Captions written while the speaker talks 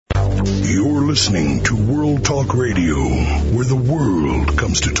You're listening to World Talk Radio, where the world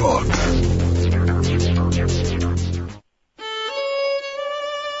comes to talk. This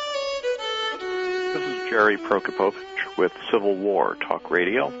is Jerry Prokopowicz with Civil War Talk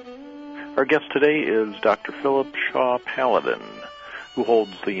Radio. Our guest today is Dr. Philip Shaw Paladin, who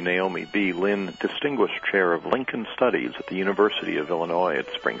holds the Naomi B. Lynn Distinguished Chair of Lincoln Studies at the University of Illinois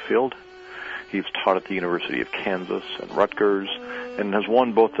at Springfield. He's taught at the University of Kansas and Rutgers, and has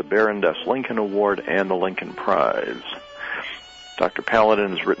won both the Baron S. Lincoln Award and the Lincoln Prize. Dr.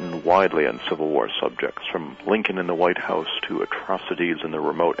 Paladin has written widely on Civil War subjects, from Lincoln in the White House to atrocities in the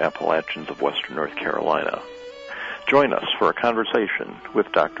remote Appalachians of western North Carolina. Join us for a conversation with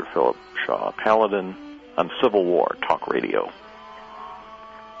Dr. Philip Shaw Paladin on Civil War Talk Radio.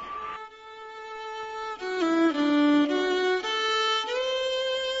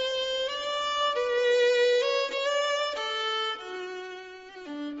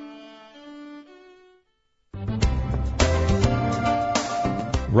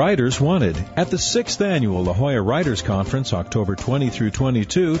 Writers Wanted at the 6th Annual La Jolla Writers Conference, October 20 through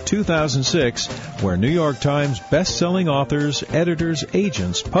 22, 2006, where New York Times best-selling authors, editors,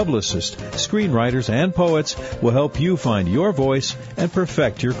 agents, publicists, screenwriters, and poets will help you find your voice and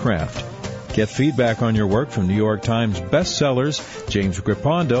perfect your craft. Get feedback on your work from New York Times bestsellers James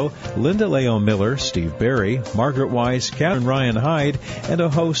Gripondo, Linda Leo Miller, Steve Berry, Margaret Weiss, Catherine Ryan Hyde, and a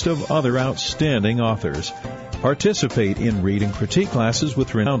host of other outstanding authors. Participate in read and critique classes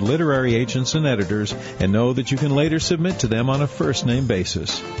with renowned literary agents and editors, and know that you can later submit to them on a first-name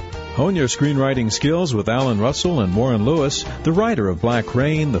basis. Hone your screenwriting skills with Alan Russell and Warren Lewis, the writer of Black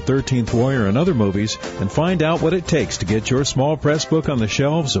Rain, The 13th Warrior, and other movies, and find out what it takes to get your small press book on the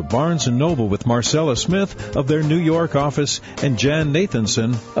shelves of Barnes & Noble with Marcella Smith of their New York office and Jan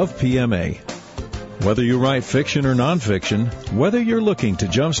Nathanson of PMA. Whether you write fiction or nonfiction, whether you're looking to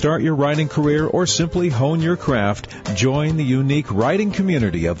jumpstart your writing career or simply hone your craft, join the unique writing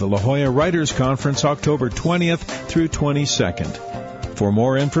community of the La Jolla Writers Conference, October 20th through 22nd. For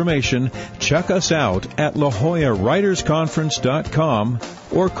more information, check us out at LaJollaWritersConference.com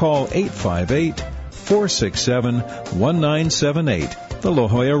or call 858-467-1978. The La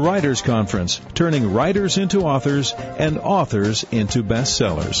Jolla Writers Conference, turning writers into authors and authors into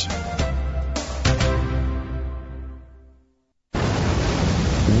bestsellers.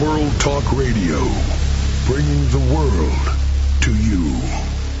 World Talk Radio, bringing the world to you.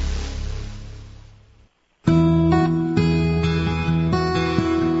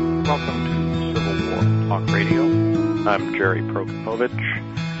 Welcome to Civil War Talk Radio. I'm Jerry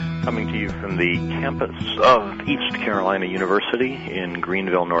Prokopowicz, coming to you from the campus of East Carolina University in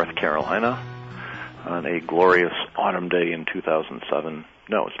Greenville, North Carolina, on a glorious autumn day in 2007.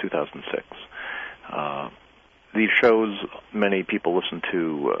 No, it's 2006. These shows, many people listen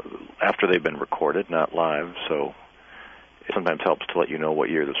to after they've been recorded, not live, so it sometimes helps to let you know what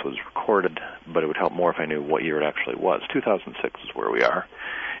year this was recorded, but it would help more if I knew what year it actually was. 2006 is where we are.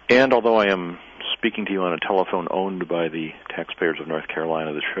 And although I am speaking to you on a telephone owned by the taxpayers of North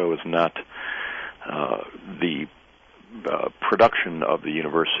Carolina, the show is not the production of the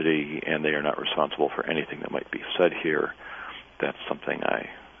university, and they are not responsible for anything that might be said here. That's something I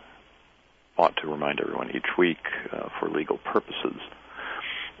ought to remind everyone each week for legal purposes.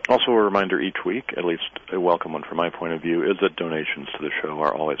 Also a reminder each week, at least a welcome one from my point of view, is that donations to the show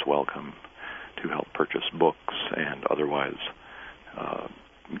are always welcome to help purchase books and otherwise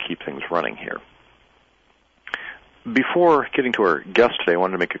keep things running here. Before getting to our guest today, I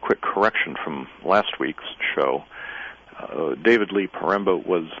wanted to make a quick correction from last week's show. David Lee Poremba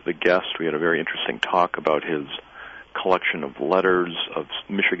was the guest. We had a very interesting talk about his collection of letters of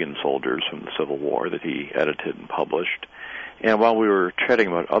Michigan soldiers from the Civil War that he edited and published. And while we were chatting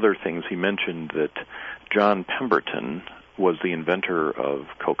about other things, he mentioned that John Pemberton was the inventor of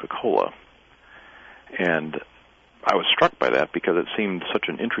Coca-Cola. And I was struck by that because it seemed such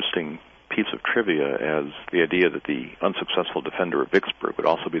an interesting piece of trivia as the idea that the unsuccessful defender of Vicksburg would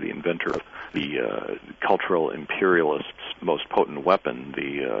also be the inventor of the cultural imperialists' most potent weapon,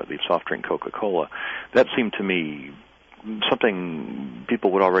 the soft drink Coca-Cola. That seemed to me something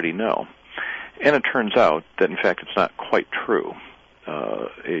people would already know. And it turns out that, in fact, it's not quite true.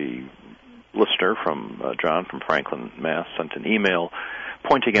 A listener from John from Franklin, Mass., sent an email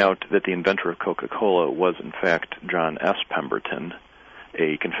pointing out that the inventor of Coca-Cola was, in fact, John S. Pemberton,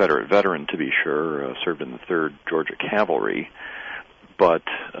 a Confederate veteran, to be sure, served in the 3rd Georgia Cavalry, but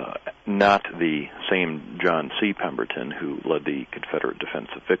not the same John C. Pemberton who led the Confederate defense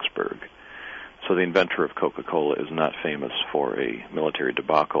of Vicksburg. So the inventor of Coca-Cola is not famous for a military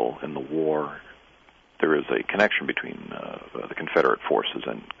debacle in the war there is a connection between the Confederate forces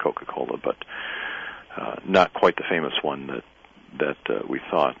and Coca-Cola, but not quite the famous one that we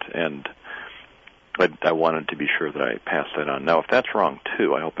thought. And I wanted to be sure that I passed that on. Now, if that's wrong,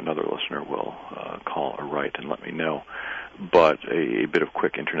 too, I hope another listener will call or write and let me know. But a bit of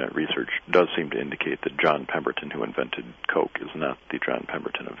quick Internet research does seem to indicate that John Pemberton, who invented Coke, is not the John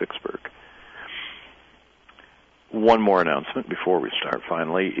Pemberton of Vicksburg. One more announcement before we start,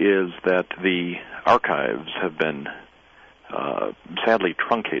 finally, is that the archives have been sadly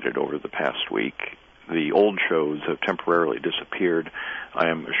truncated over the past week. The old shows have temporarily disappeared. I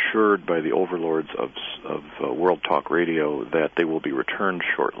am assured by the overlords of World Talk Radio that they will be returned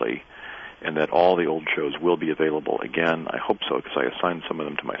shortly, and that all the old shows will be available again. I hope so, because I assign some of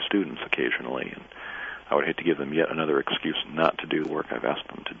them to my students occasionally, and I would hate to give them yet another excuse not to do the work I've asked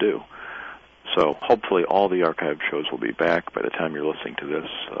them to do. So hopefully all the archived shows will be back by the time you're listening to this.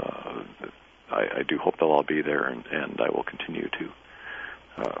 I do hope they'll all be there, and I will continue to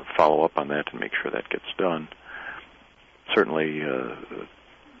follow up on that and make sure that gets done. Certainly,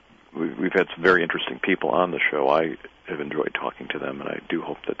 we've had some very interesting people on the show. I have enjoyed talking to them, and I do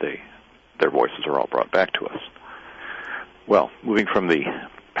hope that their voices are all brought back to us. Well, moving from the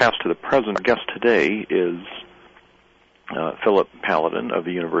past to the present, our guest today is Philip Paladin of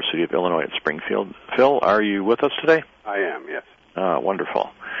the University of Illinois at Springfield. Phil, are you with us today? I am, yes. Wonderful.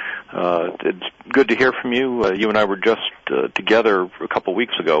 It's good to hear from you. You and I were just together a couple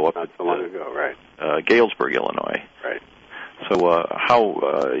weeks ago. Not so long ago, right. Galesburg, Illinois. Right. So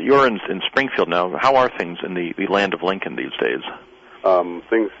how you're in Springfield now. How are things in the land of Lincoln these days?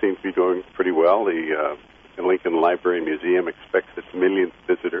 Things seem to be going pretty well. The Lincoln Library and Museum expects its millionth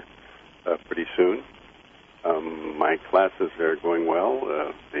visitor pretty soon. My classes are going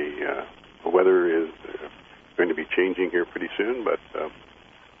well. The weather is going to be changing here pretty soon, but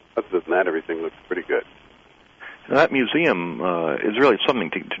other than that, everything looks pretty good. Now, that museum is really something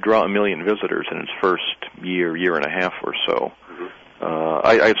to draw 1 million visitors in its first year and a half or so. Mm-hmm.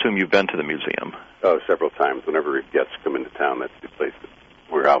 I assume you've been to the museum. Oh, several times. Whenever guests come into town, that's the place that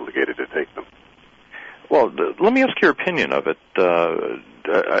we're obligated to take them. Well, let me ask your opinion of it.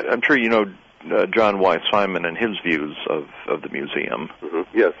 I'm sure you know John Y. Simon and his views of the museum.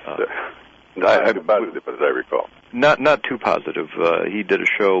 Mm-hmm. Yes. Not positive, as I recall. Not too positive. He did a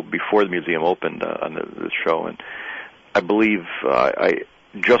show before the museum opened on this show, and I believe I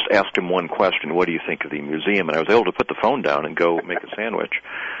just asked him one question: "What do you think of the museum?" And I was able to put the phone down and go make a sandwich,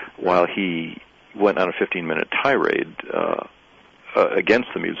 while he went on a 15-minute tirade against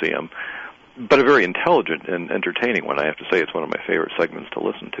the museum. But a very intelligent and entertaining one. I have to say, it's one of my favorite segments to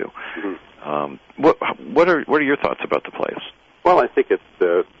listen to. Mm-hmm. What are your thoughts about the place? Well, I think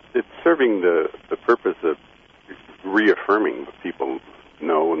it's serving the purpose of reaffirming what people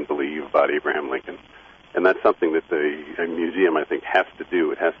know and believe about Abraham Lincoln. And that's something that a museum, I think, has to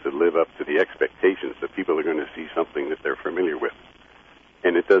do. It has to live up to the expectations that people are going to see something that they're familiar with.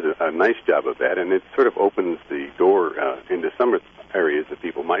 And it does a nice job of that, and it sort of opens the door into some areas that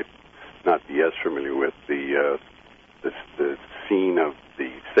people might not be as familiar with. The scene of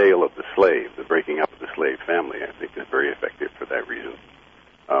the sale of the slave, the breaking up of the slave family, I think is very effective for that reason.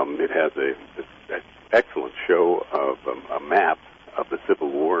 It has an excellent show of a map of the Civil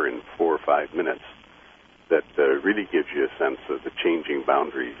War in 4 or 5 minutes that really gives you a sense of the changing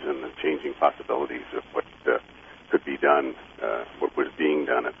boundaries and the changing possibilities of what could be done, what was being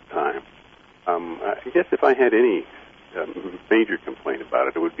done at the time. I guess if I had any major complaint about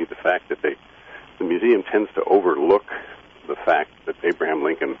it, it would be the fact that the museum tends to overlook the fact that Abraham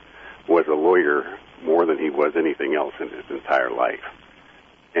Lincoln was a lawyer more than he was anything else in his entire life.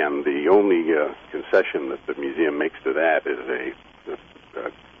 And the only concession that the museum makes to that is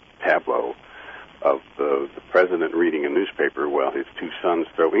a tableau of the president reading a newspaper while his 2 sons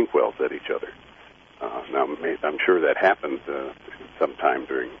throw inkwells at each other. Now, I'm sure that happened sometime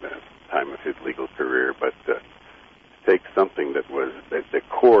during the time of his legal career, but take something that was at the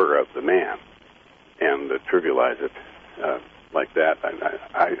core of the man and trivialize it like that.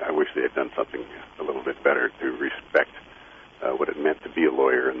 I wish they had done something a little bit better to respect what it meant to be a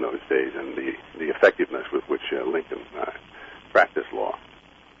lawyer in those days and the effectiveness with which Lincoln practiced law.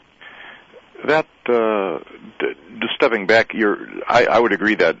 That, just stepping back, I would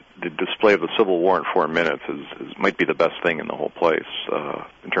agree that the display of the Civil War in 4 minutes might be the best thing in the whole place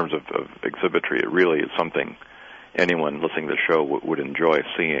in terms of exhibitry. It really is something anyone listening to the show would enjoy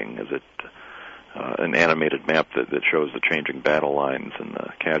seeing. Is it an animated map that shows the changing battle lines and the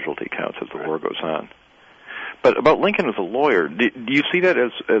casualty counts as the war goes on? But about Lincoln as a lawyer, do you see that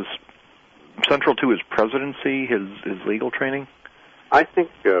as central to his presidency, his legal training? I think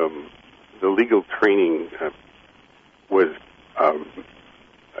the legal training was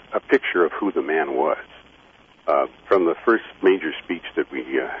a picture of who the man was. From the first major speech that we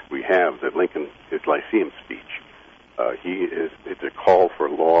have, that Lincoln, his Lyceum speech, it's a call for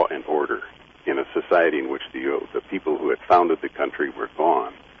law and order in a society in which the people who had founded the country were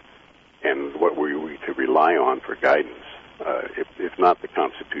gone, and what were we to rely on for guidance, if not the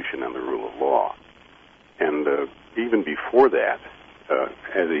Constitution and the rule of law? And even before that,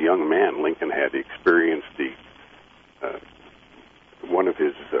 as a young man, Lincoln had experienced one of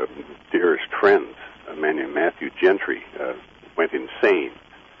his dearest friends, a man named Matthew Gentry, went insane.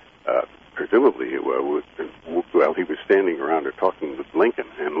 Presumably, while he was standing around or talking with Lincoln,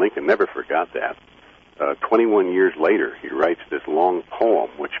 and Lincoln never forgot that. 21 years later, he writes this long poem,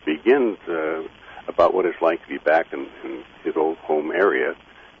 which begins about what it's like to be back in his old home area,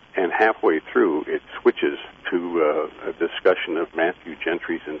 and halfway through, it switches to a discussion of Matthew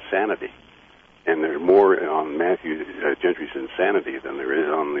Gentry's insanity. And there's more on Matthew Gentry's insanity than there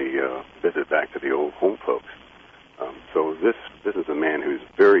is on the visit back to the old home folks. So this is a man who's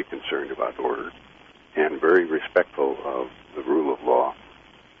very concerned about order and very respectful of the rule of law,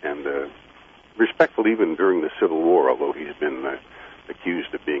 and respectful even during the Civil War, although he's been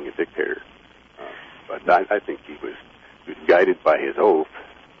accused of being a dictator. But I think he was guided by his oath,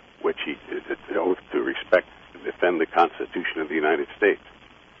 which is an oath to respect and defend the Constitution of the United States.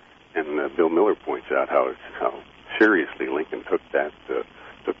 And Bill Miller points out how seriously Lincoln took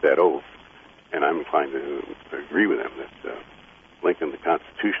that oath, and I'm inclined to agree with him that Lincoln, the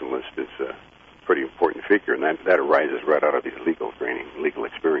constitutionalist, is a pretty important figure, and that arises right out of his legal training, legal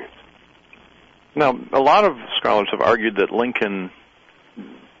experience. Now, a lot of scholars have argued that Lincoln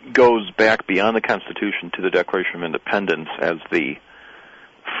goes back beyond the Constitution to the Declaration of Independence as the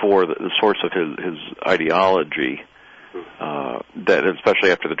source of his ideology. That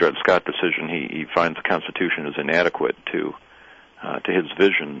especially after the Dred Scott decision, he finds the Constitution is inadequate to his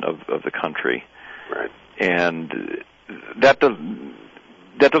vision of the country, right? And that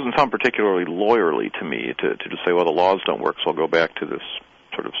doesn't sound particularly lawyerly to me to just say, well, the laws don't work, so I'll go back to this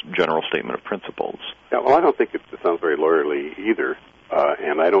sort of general statement of principles. Yeah, well, I don't think it sounds very lawyerly either,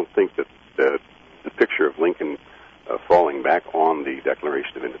 and I don't think that the picture of Lincoln falling back on the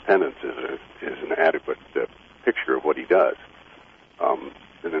Declaration of Independence is an adequate picture of what he does.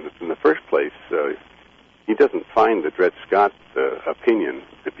 And in the first place, he doesn't find the Dred Scott opinion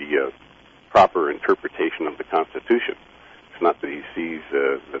to be a proper interpretation of the Constitution. It's not that he sees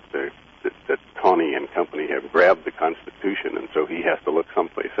that Tawney and company have grabbed the Constitution, and so he has to look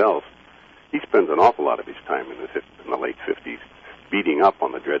someplace else. He spends an awful lot of his time in the late 50s beating up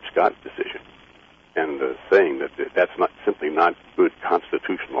on the Dred Scott decision and saying that that's simply not good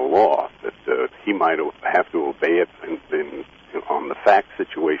constitutional law, that he might have to obey it on the fact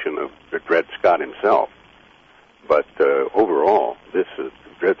situation of Dred Scott himself. But overall, this is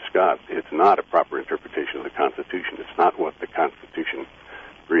Dred Scott. It's not a proper interpretation of the Constitution. It's not what the Constitution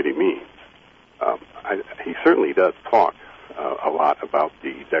really means. He certainly does talk a lot about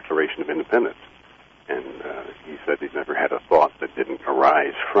the Declaration of Independence, and he said he's never had a thought that didn't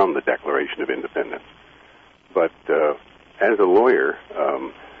arise from the Declaration of Independence. But as a lawyer,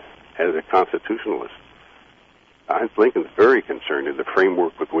 as a constitutionalist, Lincoln's very concerned in the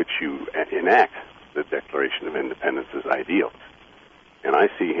framework with which you enact the Declaration of Independence's ideals. And I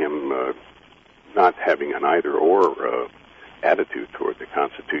see him not having an either-or attitude toward the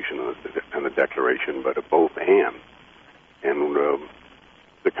Constitution and the Declaration, but a both-and. And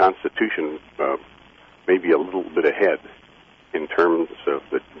the Constitution may be a little bit ahead in terms of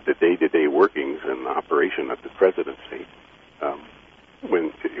the day-to-day workings and operation of the presidency.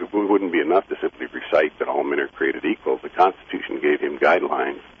 When it wouldn't be enough to simply recite that all men are created equal, the Constitution gave him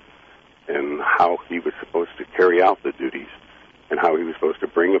guidelines and how he was supposed to carry out the duties and how he was supposed to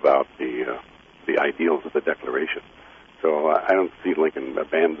bring about the ideals of the Declaration. So I don't see Lincoln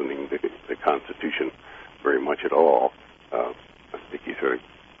abandoning the Constitution very much at all. I think he sort of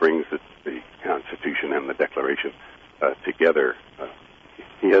brings the Constitution and the Declaration together.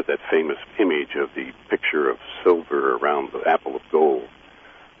 He has that famous image of the picture of silver around the apple of gold,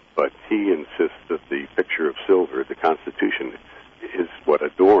 but he insists that the picture of silver, the Constitution, is what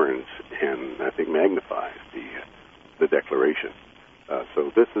adorns and I think magnifies the Declaration.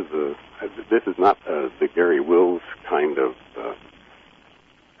 So this is not the Gary Wills kind of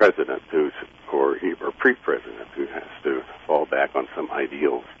president or pre-president who has to fall back on some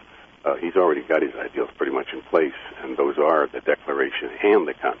ideals. He's already got his ideals pretty much in place, and those are the Declaration and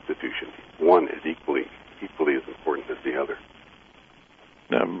the Constitution. One is equally as important as the other.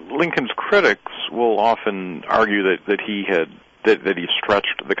 Now, Lincoln's critics will often argue that he had that he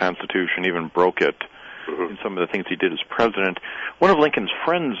stretched the Constitution, even broke it in some of the things he did as president. One of Lincoln's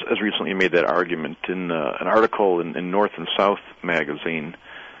friends has recently made that argument in an article in North and South magazine,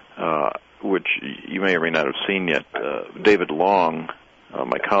 which you may or may not have seen yet. David Long,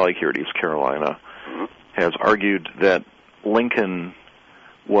 my colleague here at East Carolina, has argued that Lincoln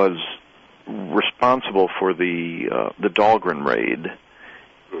was responsible for the Dahlgren raid,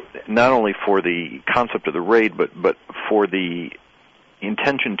 not only for the concept of the raid, but for the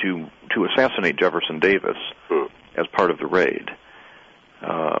intention to assassinate Jefferson Davis as part of the raid.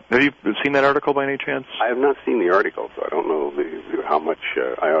 Have you seen that article by any chance? I have not seen the article, so I don't know how much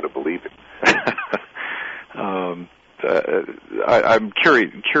I ought to believe it. I'm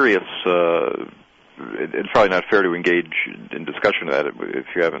curious. It's probably not fair to engage in discussion of that if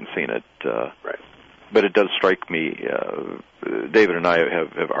you haven't seen it. Right. But it does strike me. David and I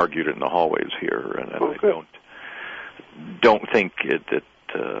have argued it in the hallways here, and I don't think it.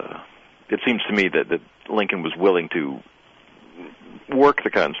 It seems to me that Lincoln was willing to work the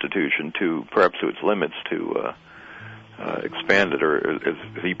Constitution to perhaps to its limits to expand it, or as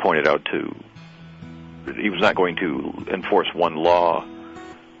he pointed out, he was not going to enforce one law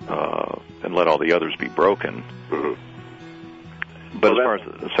and let all the others be broken. But as far as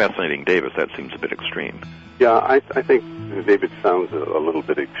assassinating Davis, that seems a bit extreme. Yeah, I think David sounds a little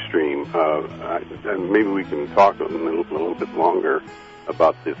bit extreme. And maybe we can talk a little bit longer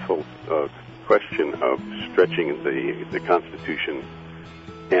about this whole question of stretching the Constitution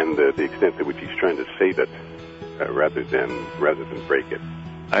and the extent to which he's trying to save it rather than break it.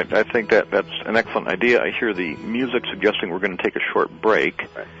 I think that's an excellent idea. I hear the music suggesting we're going to take a short break,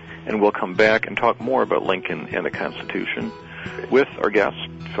 and we'll come back and talk more about Lincoln and the Constitution with our guest,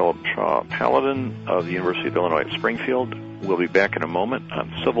 Philip Shaw Paladin of the University of Illinois at Springfield. We'll be back in a moment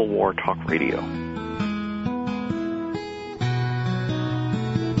on Civil War Talk Radio.